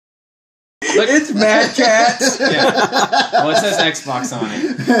Look. It's Mad Cats. Yeah. Well, it says Xbox on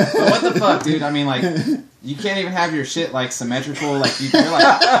it. But what the fuck, dude? I mean, like, you can't even have your shit, like, symmetrical. Like, you're like,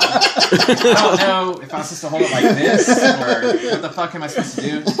 I don't know if I'm supposed to hold it like this, or what the fuck am I supposed to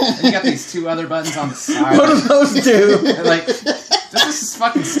do? And you got these two other buttons on the side. What do those do? And, like, this is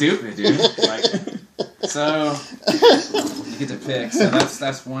fucking stupid, dude. Like, so you get to pick. So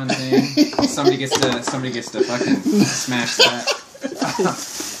that's one thing. Somebody gets to fucking smash that.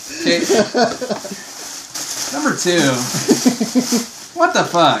 Okay. Number 2. What the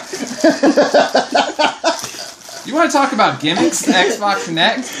fuck? You want to talk about gimmicks? The Xbox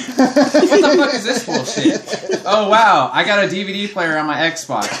Connect? What the fuck is this bullshit? Oh wow, I got a DVD player on my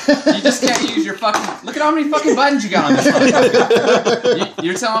Xbox. You just can't use your fucking... Look at how many fucking buttons you got on this motherfucker.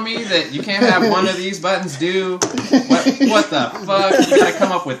 You're telling me that you can't have one of these buttons do... What the fuck? You gotta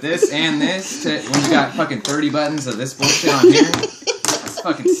come up with this and this when you got fucking 30 buttons of this bullshit on here? That's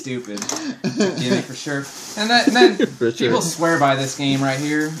fucking stupid. Gimmick for sure. And then people swear by this game right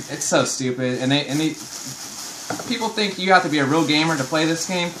here. It's so stupid. And they people think you have to be a real gamer to play this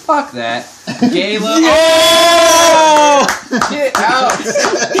game. Fuck that. Gala. Yeah! Get out.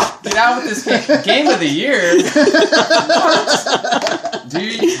 Get out with this game of the year.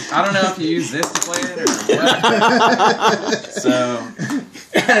 Dude, I don't know if you use this to play it or what. So.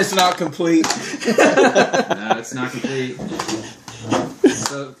 And it's not complete. No, it's not complete.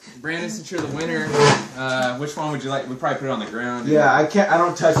 So, Brandon, since you're the winner, which one would you like? We'd probably put it on the ground. Yeah, I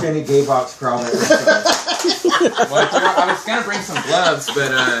don't touch any gay box products. Well, I was gonna bring some gloves,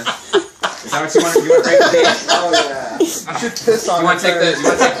 but is that what you want? You want to break the game? Oh yeah. I should piss on You want to take it. you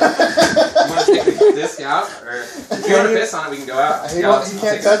want to take this out, or if you want to piss on it, we can go out. He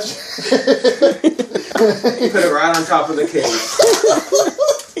can't touch it. Put it right on top of the case.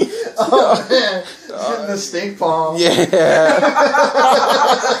 Oh man, getting the stink bomb. Yeah.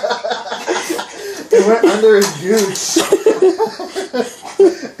 It went under his goose.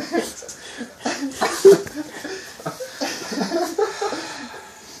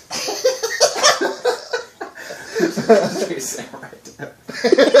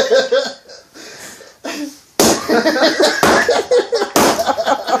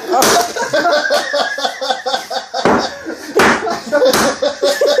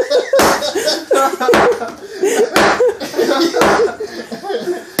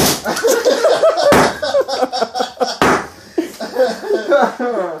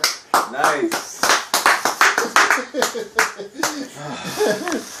 Nice.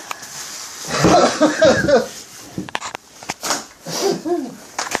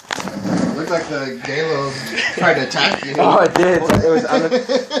 Looked like the Galo tried to attack you. Oh, it did.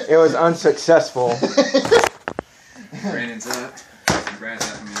 It was unsuccessful. Brandon's up. Brad's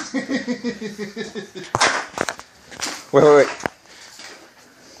up. Wait.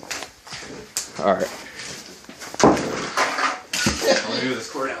 All right. I'll do this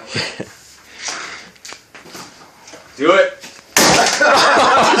cord out. Do it.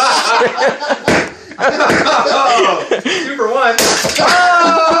 Oh, 2 for 1.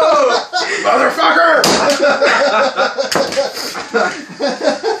 Oh, motherfucker!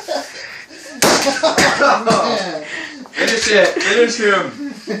 Man. Finish it. Finish him.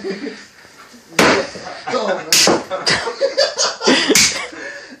 Oh,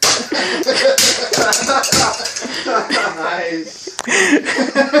 nice.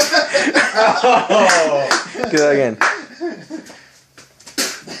 Oh. Do that again.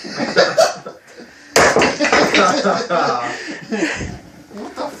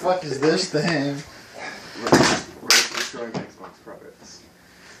 What the fuck is this thing? We're destroying Xbox products.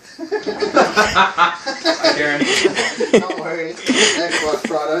 Karen. Don't worry. Xbox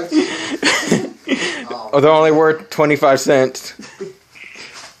products. Oh, they're only worth 25 cents.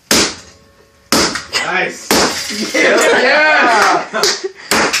 Nice. Yeah.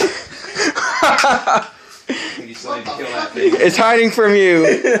 You still need to kill that thing. It's hiding from you.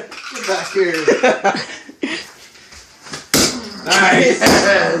 Get back here. Nice.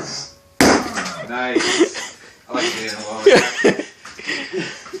 Yes. Nice. I like being alone.